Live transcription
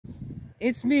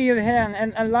It's me, Yevhen,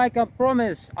 and like I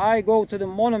promised, I go to the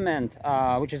monument,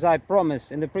 which is I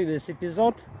promised in the previous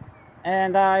episode,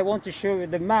 and I want to show you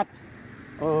the map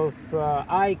of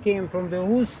I came from the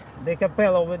Rus, the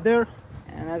Capella over there,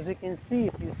 and as you can see,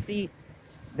 if you see,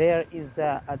 there is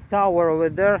a tower over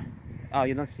there. Oh,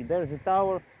 you don't see, there's a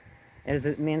tower, as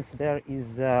it means there is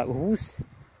Rus.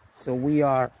 So we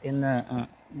are in a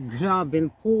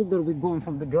graben polder. We're going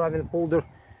from the graben polder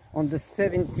on the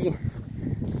 70.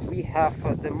 We have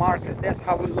the markers. That's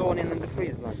how we learned in the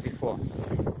Friesland before.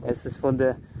 This is for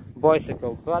the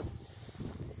bicycle, but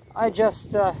I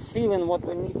just feeling what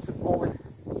we need to go in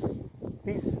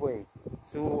this way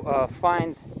to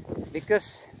find,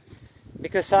 because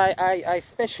I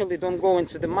especially don't go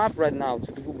into the map right now,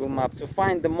 to the Google map, to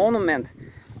find the monument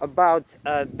about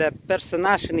the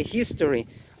personage in history.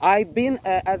 I've been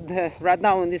right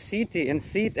now in the city and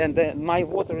see it, and my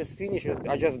water is finished.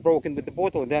 I just broke it with the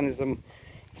bottle. Then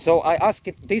so I asked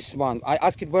it this one. I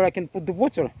asked it where I can put the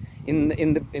water in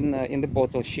the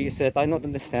bottle. She said I don't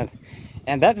understand.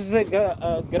 And that is a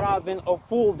graven of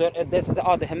polder. That's the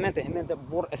other gemeente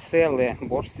Borsele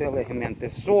gemeente.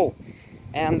 So,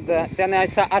 and then I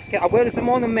asked her, where is the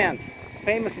monument,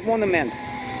 famous monument,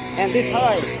 and this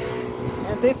high.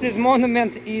 And this is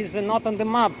monument is not on the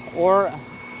map, or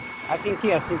I think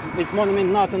yes, it's monument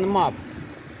not on the map.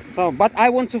 So, but I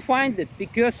want to find it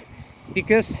because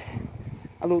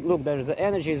look, there's the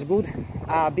energy is good.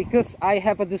 Because I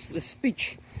have this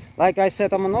speech. Like I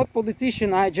said, I'm not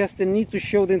politician. I just need to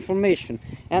show the information.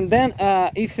 And then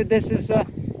if this is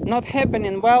not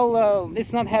happening, well,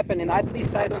 it's not happening. At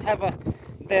least I don't have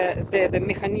the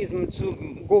mechanism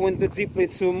to go in deeply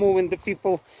to move in the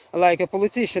people like a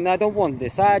politician. I don't want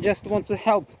this. I just want to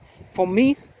help for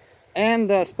me, and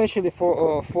especially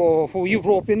for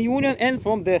European Union, and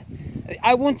from the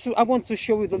I want to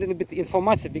show you a little bit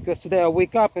information, because today I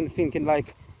wake up and thinking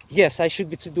like, yes, I should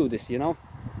be to do this, you know.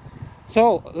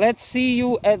 So let's see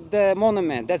you at the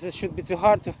monument. That should be too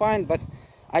hard to find, but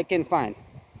I can find.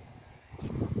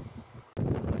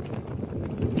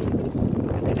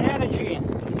 The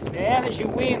energy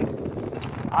wind.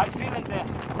 I feel the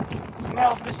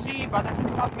smell of the sea, but that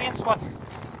does not mean what.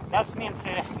 That means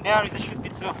there should be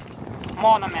the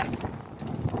monument.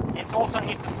 It also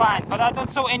need to find, but I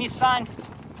don't saw any sign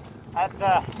at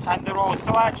the road.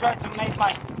 So I try to make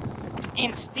my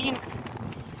instinct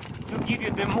to give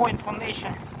you the more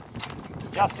information.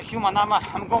 Just a human.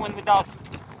 I'm going without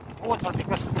water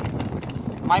because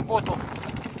my bottle.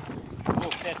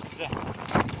 Look, that's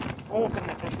open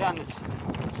it, and then it's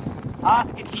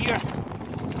ask it here.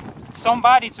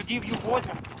 Somebody to give you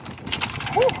water.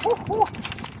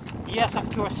 Yes, of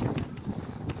course.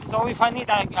 So if I need,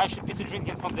 I should be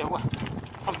drinking from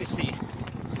the sea.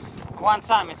 One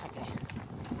time it's okay.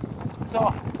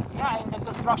 So yeah, in the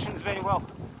construction is very well.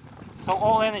 So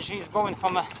all energy is going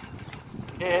from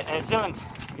the Zealand,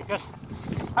 because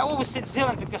I always said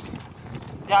Zealand because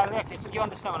dialect. So you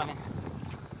understand what I mean.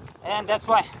 And that's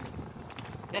why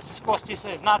this cost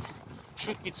is not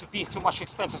should be too much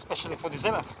expensive, especially for the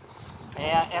Zealand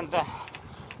and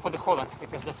for the Holland,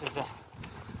 because this is a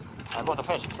lot of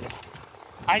efficiency there.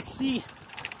 I see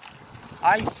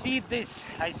this,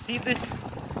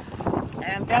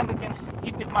 and then we can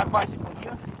keep it my bicycle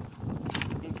here.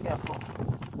 Be careful.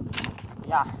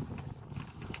 Ja,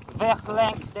 weg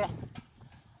langs de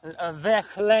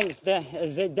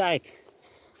dijk.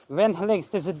 Weg langs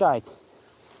de dijk.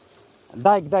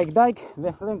 Dijk,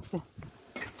 weg langs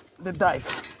de dijk.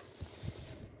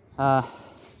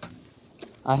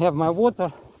 I have my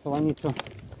water, so I need to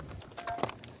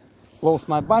close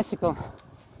my bicycle.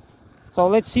 So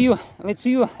let's see you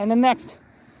in the next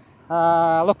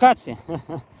location.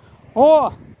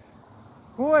 Oh,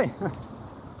 boy,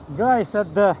 guys,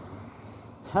 at the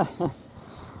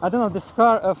I don't know, this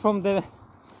car from the,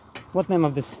 what name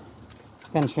of this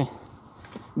country?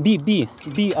 B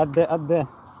at the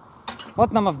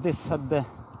what name of this at the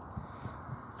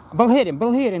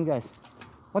Bulgarian guys.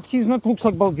 But he's not looks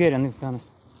like Bulgarian, to be honest.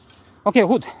 Okay,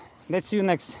 good. Let's see you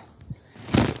next.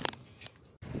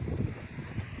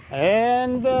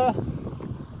 And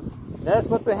that's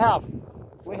what we have.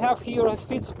 We have here a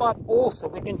fit spot also.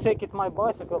 We can take it my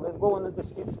bicycle. Let's go into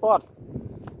this fit spot.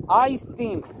 I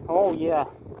think, oh yeah,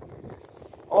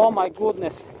 oh my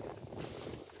goodness,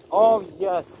 oh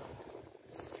yes,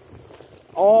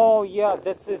 oh yeah,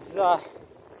 that is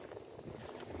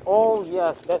oh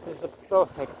yes, that is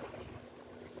perfect.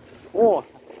 Oh,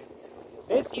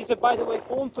 this is by the way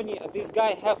company. This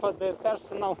guy have the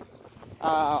personal,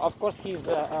 of course he's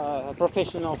a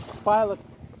professional pilot.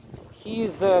 He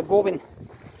is going,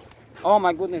 oh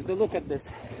my goodness, look at this.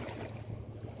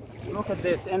 Look at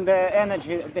this, and the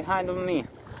energy behind of me.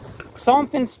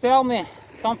 Something's tell me,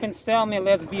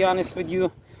 let's be honest with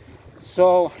you.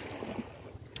 So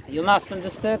you must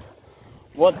understand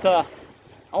what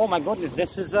oh my goodness,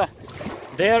 this is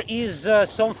there is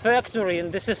some factory,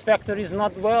 and this is factory is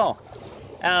not well,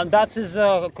 and that is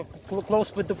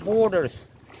close with the borders,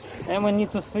 and we need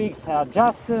to fix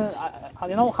just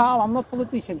you know how, I'm not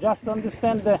politician, just to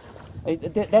understand the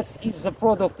that is the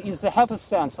product is have a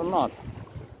sense or not.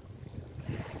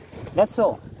 That's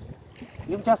all.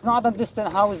 You just not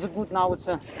understand how is it good now. It's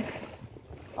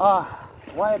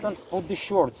why I don't put the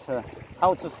shorts,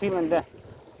 how to feel in the,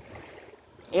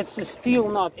 it's still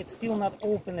not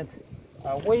opened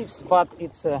waves, but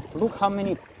it's look how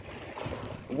many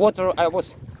water I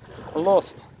was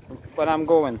lost when I'm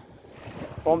going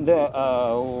from the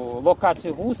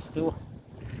Lokaci Hus to,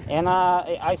 and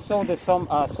I saw there's some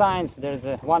signs. There's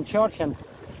one church and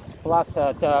plus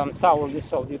tower you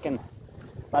saw, you can,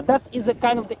 but that is a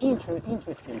kind of the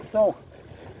interesting. So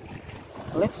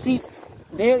let's see.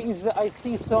 There is I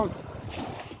see some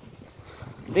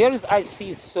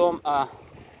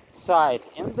side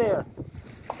in there,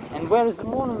 and where is the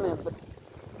monument? But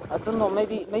I don't know,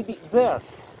 maybe there.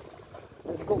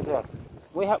 Let's go there.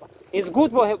 We have, it's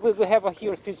good we have a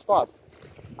here fit spot.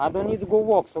 I don't need to go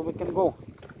walk, so we can go.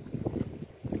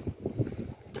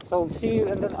 So see you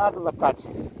in the other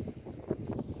location.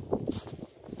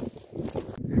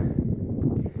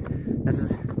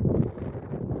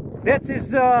 That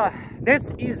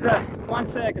is 1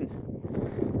 second.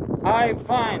 I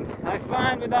find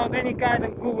without any kind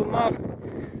of Google map,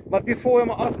 but before I'm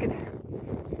asking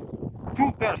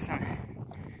two person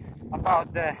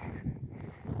about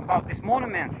this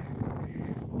monument,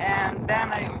 and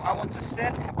then I want to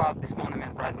say about this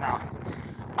monument right now.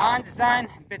 Aan zijn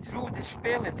betroefde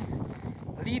spelen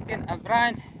liet in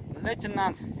Brian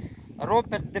Lieutenant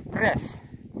Robert de Press.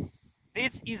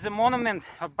 This is a monument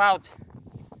about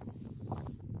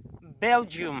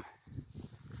Belgium,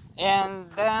 and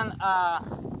then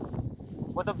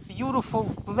what a beautiful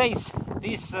place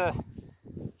this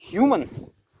human,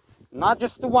 not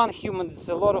just the one human, it's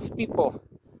a lot of people.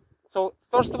 So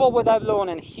first of all, what I've learned,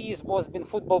 and he was been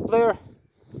football player,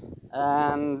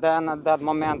 and then at that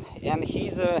moment, and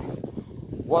he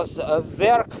was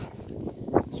work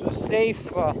to save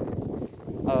the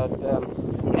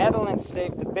Netherlands,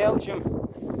 save the Belgium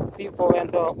people,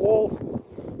 and all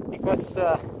because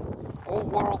whole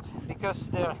world, because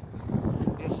there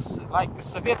is like the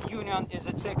Soviet Union is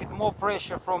taking more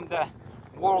pressure from the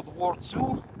World War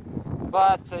II,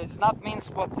 but it's not means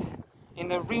what in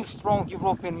the real strong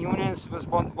European Union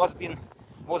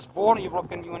was born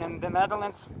European Union in the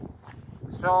Netherlands.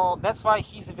 So that's why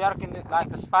he's working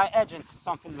like a spy agent,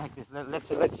 something like this.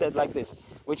 Let's say it like this,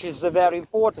 which is very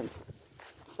important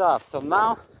stuff. So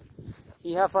now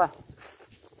he have that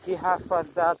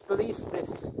place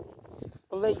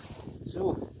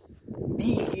to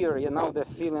be here, you know, the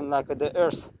feeling like the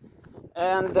earth,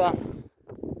 and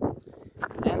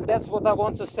that's what I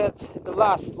want to set the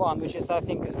last one, which is I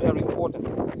think is very important.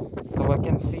 So I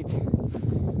can sit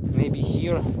maybe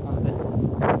here on the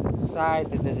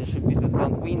side, that it should be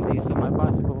not windy, so my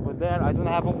bicycle over there. I don't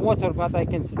have a water, but I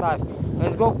can survive.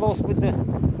 Let's go close with the,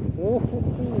 look,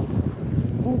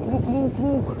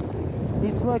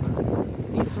 it's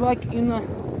like in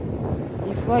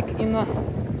a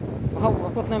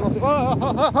what name of the,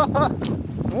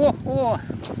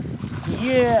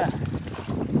 yeah,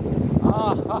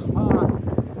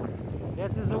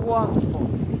 that is a wonderful.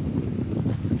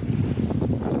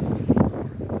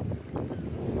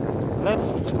 Let's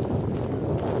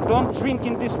don't drink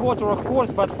in this water, of course,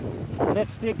 but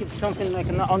let's take it something like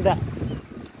on the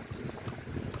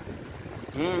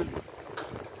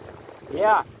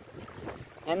yeah,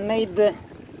 and made the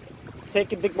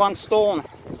take it big one stone,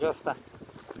 just no,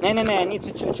 I need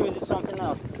to choose it something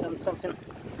else, something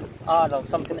other,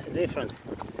 something different.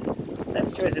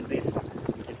 Let's choose it this one.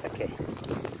 It's okay.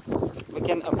 We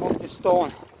can move the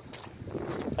stone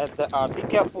at the be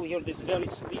careful here, this is very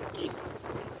sleepy.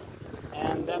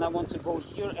 And then I want to go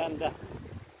here and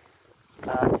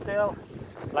sail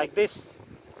like this.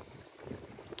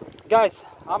 Guys,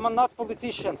 I'm not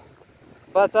politician,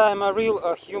 but I'm a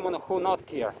real human who not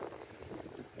care.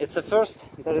 It's the first,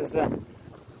 there is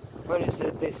where is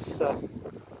this,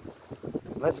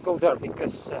 let's go there,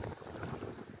 because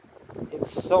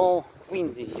it's so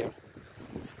windy here.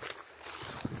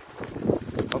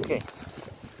 Okay,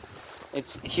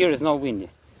 it's here is no windy.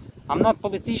 I'm not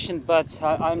politician, but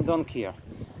I don't care.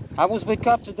 I was wake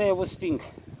up today, I was think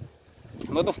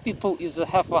a lot of people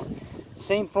have a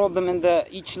same problem in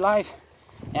each life,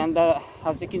 and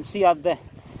as you can see at the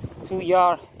 2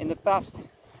 years in the past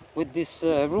with these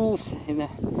rules in the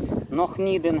nog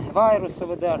niet virus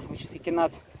over there, which he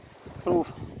cannot prove.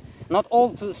 Not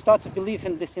all to start to believe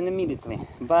in this immediately,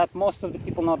 but most of the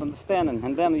people not understanding,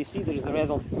 and then we see there is a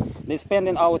result. They spend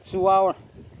an hour, 2 hours,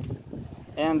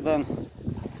 and then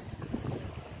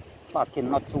fucking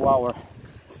not 2 hours,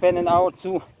 spend an hour,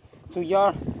 2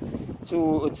 years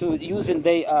to using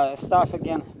their stuff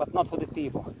again, but not for the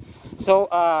people. So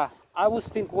I was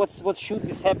think what should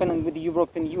be happening with the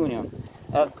European Union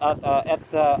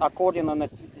according on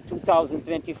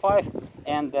 2025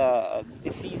 and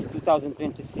the fees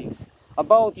 2026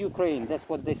 about Ukraine. That's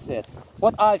what they said.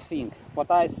 What I think, what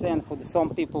I send for some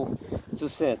people to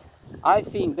say, I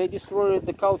think they destroyed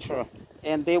the culture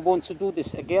and they want to do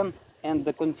this again and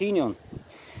continue.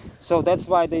 So that's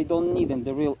why they don't need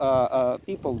the real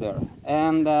people there.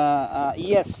 And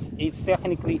yes, it's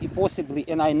technically possibly,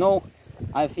 and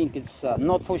I think it's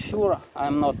not for sure.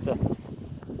 I'm not a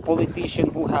politician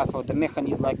who have the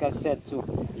mechanism, like I said, to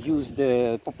use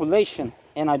the population,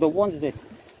 and I don't want this.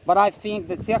 But I think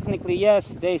that technically, yes,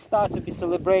 they start to be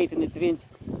celebrating in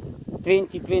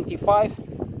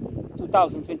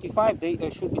 2025, they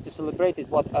should be to celebrate it.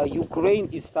 What Ukraine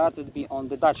is started to be on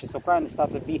the Dutch, Ukraine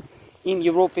started to be in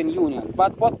European Union.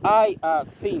 But what I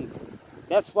think,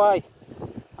 that's why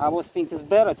I was thinking it's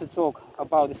better to talk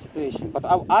about the situation. But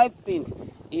I think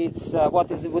it's what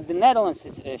is with the Netherlands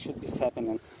should be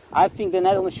happening. I think the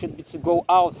Netherlands should be to go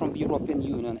out from the European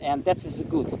Union, and that is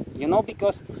good, you know,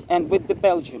 because and with the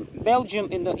Belgium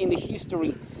in the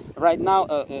history right now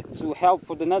to help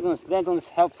for the Netherlands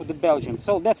help for the Belgium.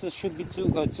 So that should be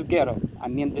together. I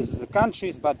mean, this is the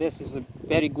countries, but this is a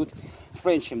very good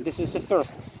friendship. This is the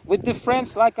first. With the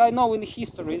French, like I know in the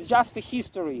history, it's just a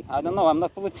history. I don't know, I'm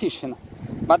not a politician,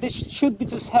 but this should be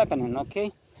just happening,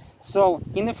 okay? So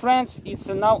in the France, it's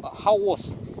now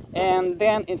house, and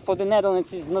then for the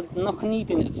Netherlands, it's not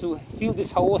needing to fill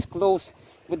this house close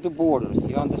with the borders.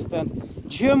 You understand?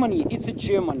 Germany, it's a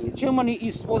Germany. Germany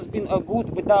was been good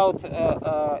without,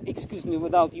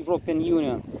 without European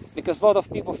Union, because a lot of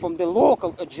people from the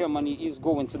local Germany is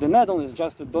going to the Netherlands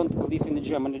just to don't live in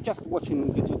Germany, just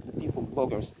watching YouTube the people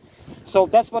bloggers. So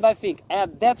that's what I think,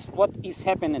 and that's what is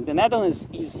happening. The Netherlands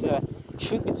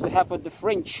should be to have the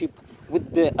friendship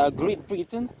with the Great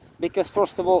Britain, because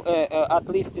first of all, at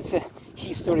least it's a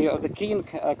history of the king,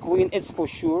 queen, it's for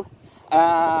sure.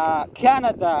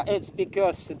 Canada, it's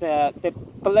because the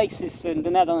places in the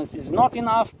Netherlands is not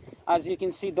enough. As you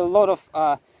can see, a lot of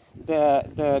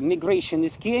the migration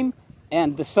is came,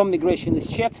 and some migration is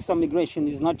checked, some migration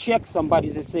is not checked. Somebody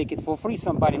is take it for free,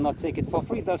 somebody not take it for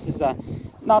free. This is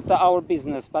not our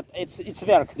business, but it's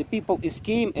work. The people is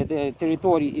came, the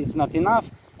territory is not enough,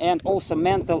 and also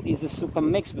mental is a super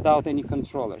mix without any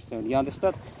controllers. So you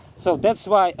understand? So that's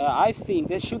why I think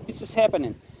that should be just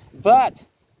happening. But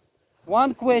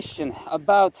one question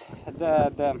about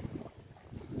the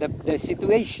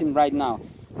situation right now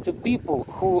to people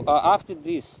who after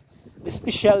this, the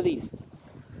specialists,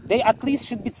 they at least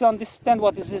should be to understand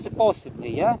what is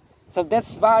possibly, yeah. So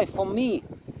that's why for me,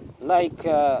 like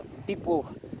people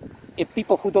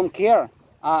who don't care,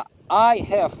 I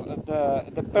have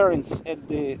the parents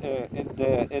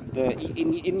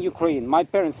in Ukraine, my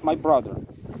parents, my brother,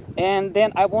 and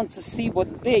then I want to see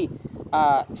what they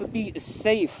to be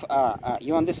safe.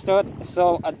 You understood?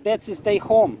 So that is their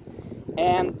home,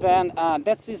 and then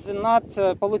that is not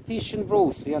politician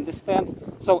rules. You understand?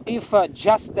 So if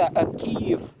just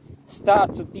Kiev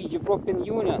start to be European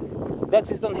Union, that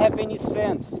is don't have any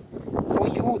sense for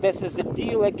you. This is a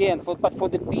deal again, but for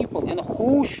the people, and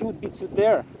who should be to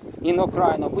there in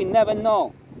Ukraine, we never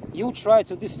know. You try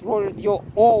to destroy your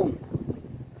own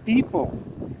people.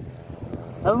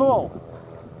 Hello.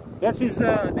 This is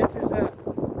I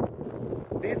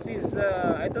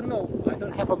don't know. I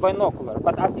don't have a binocular,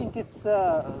 but I think it's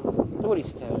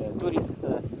tourist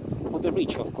for the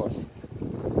rich, of course.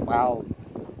 Well,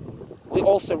 we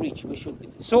also rich. We should be.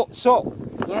 So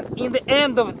and in the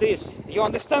end of this, you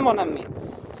understand what I mean?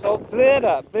 So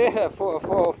better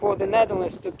for the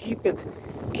Netherlands to keep it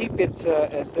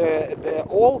the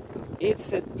all.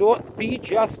 It's don't be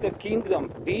just a kingdom,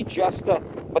 be just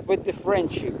but with the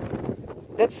friendship.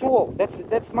 That's all.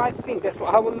 That's my thing. That's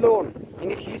what I will learn. In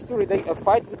the history, they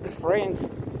fight with the friends.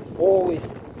 Always,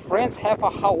 friends have a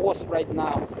house right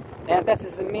now, and that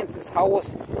is the means is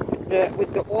house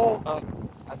with the all. I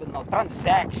don't know,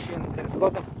 transaction. There's a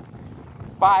lot of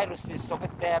viruses over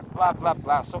there, blah blah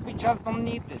blah. So we just don't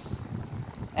need this,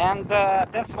 and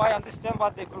that's why I understand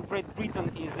what the Great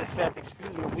Britain is said.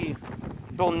 Excuse me, we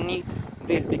don't need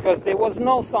this because there was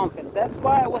no something. That's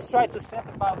why I was trying to say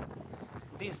about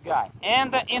this guy.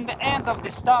 And in the end of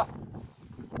the stuff,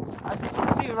 as you can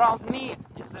see around me,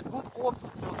 is a good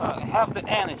option to have the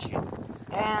energy.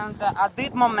 And at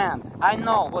this moment, I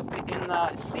know what in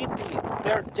city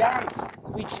Berdansk,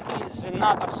 which is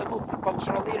not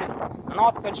absolutely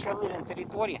not controlling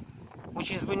territory,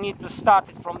 which is we need to start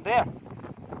it from there.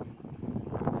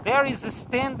 There is a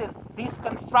standing this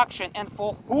construction, and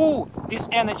for who this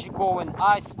energy going,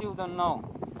 I still don't know.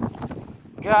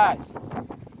 Guys,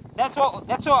 that's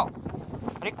all.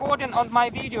 Recording on my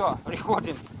video,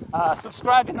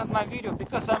 subscribing on my video,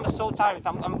 because I'm so tired.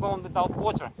 I'm going without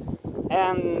water.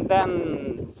 And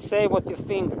then say what you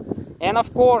think. And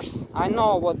of course, I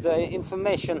know what the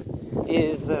information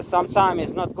is sometimes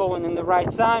is not going in the right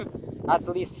time. At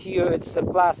least here it's a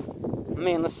plus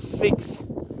minus 6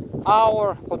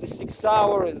 hour for the 6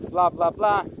 hour, blah blah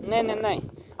blah. No.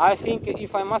 I think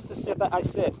if I must have said that, I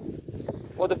said,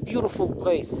 what a beautiful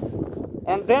place.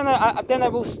 And then I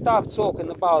will stop talking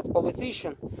about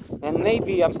politician, and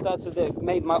maybe I'm starting to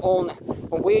make my own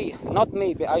way. Not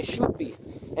maybe, I should be.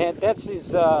 And that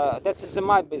is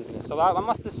my business. So I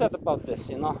must have said about this,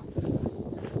 you know.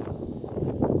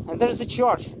 And there's a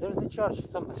church.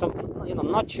 Some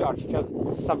not church,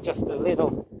 just a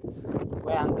little.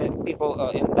 When the people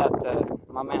in that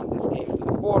moment came to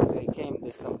the port, they came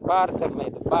with some barter,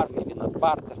 maybe not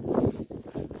barter.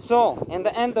 So, in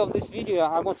the end of this video,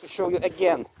 I want to show you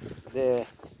again the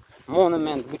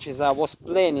monument, which is I was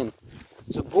planning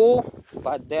to go,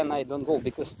 but then I don't go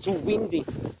because it's too windy.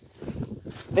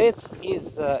 This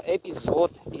is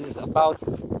episode is about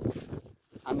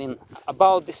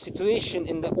the situation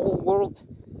in the whole world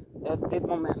at that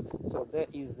moment. So there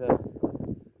is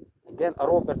again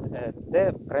Robert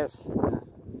the press.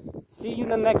 See you in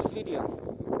the next video.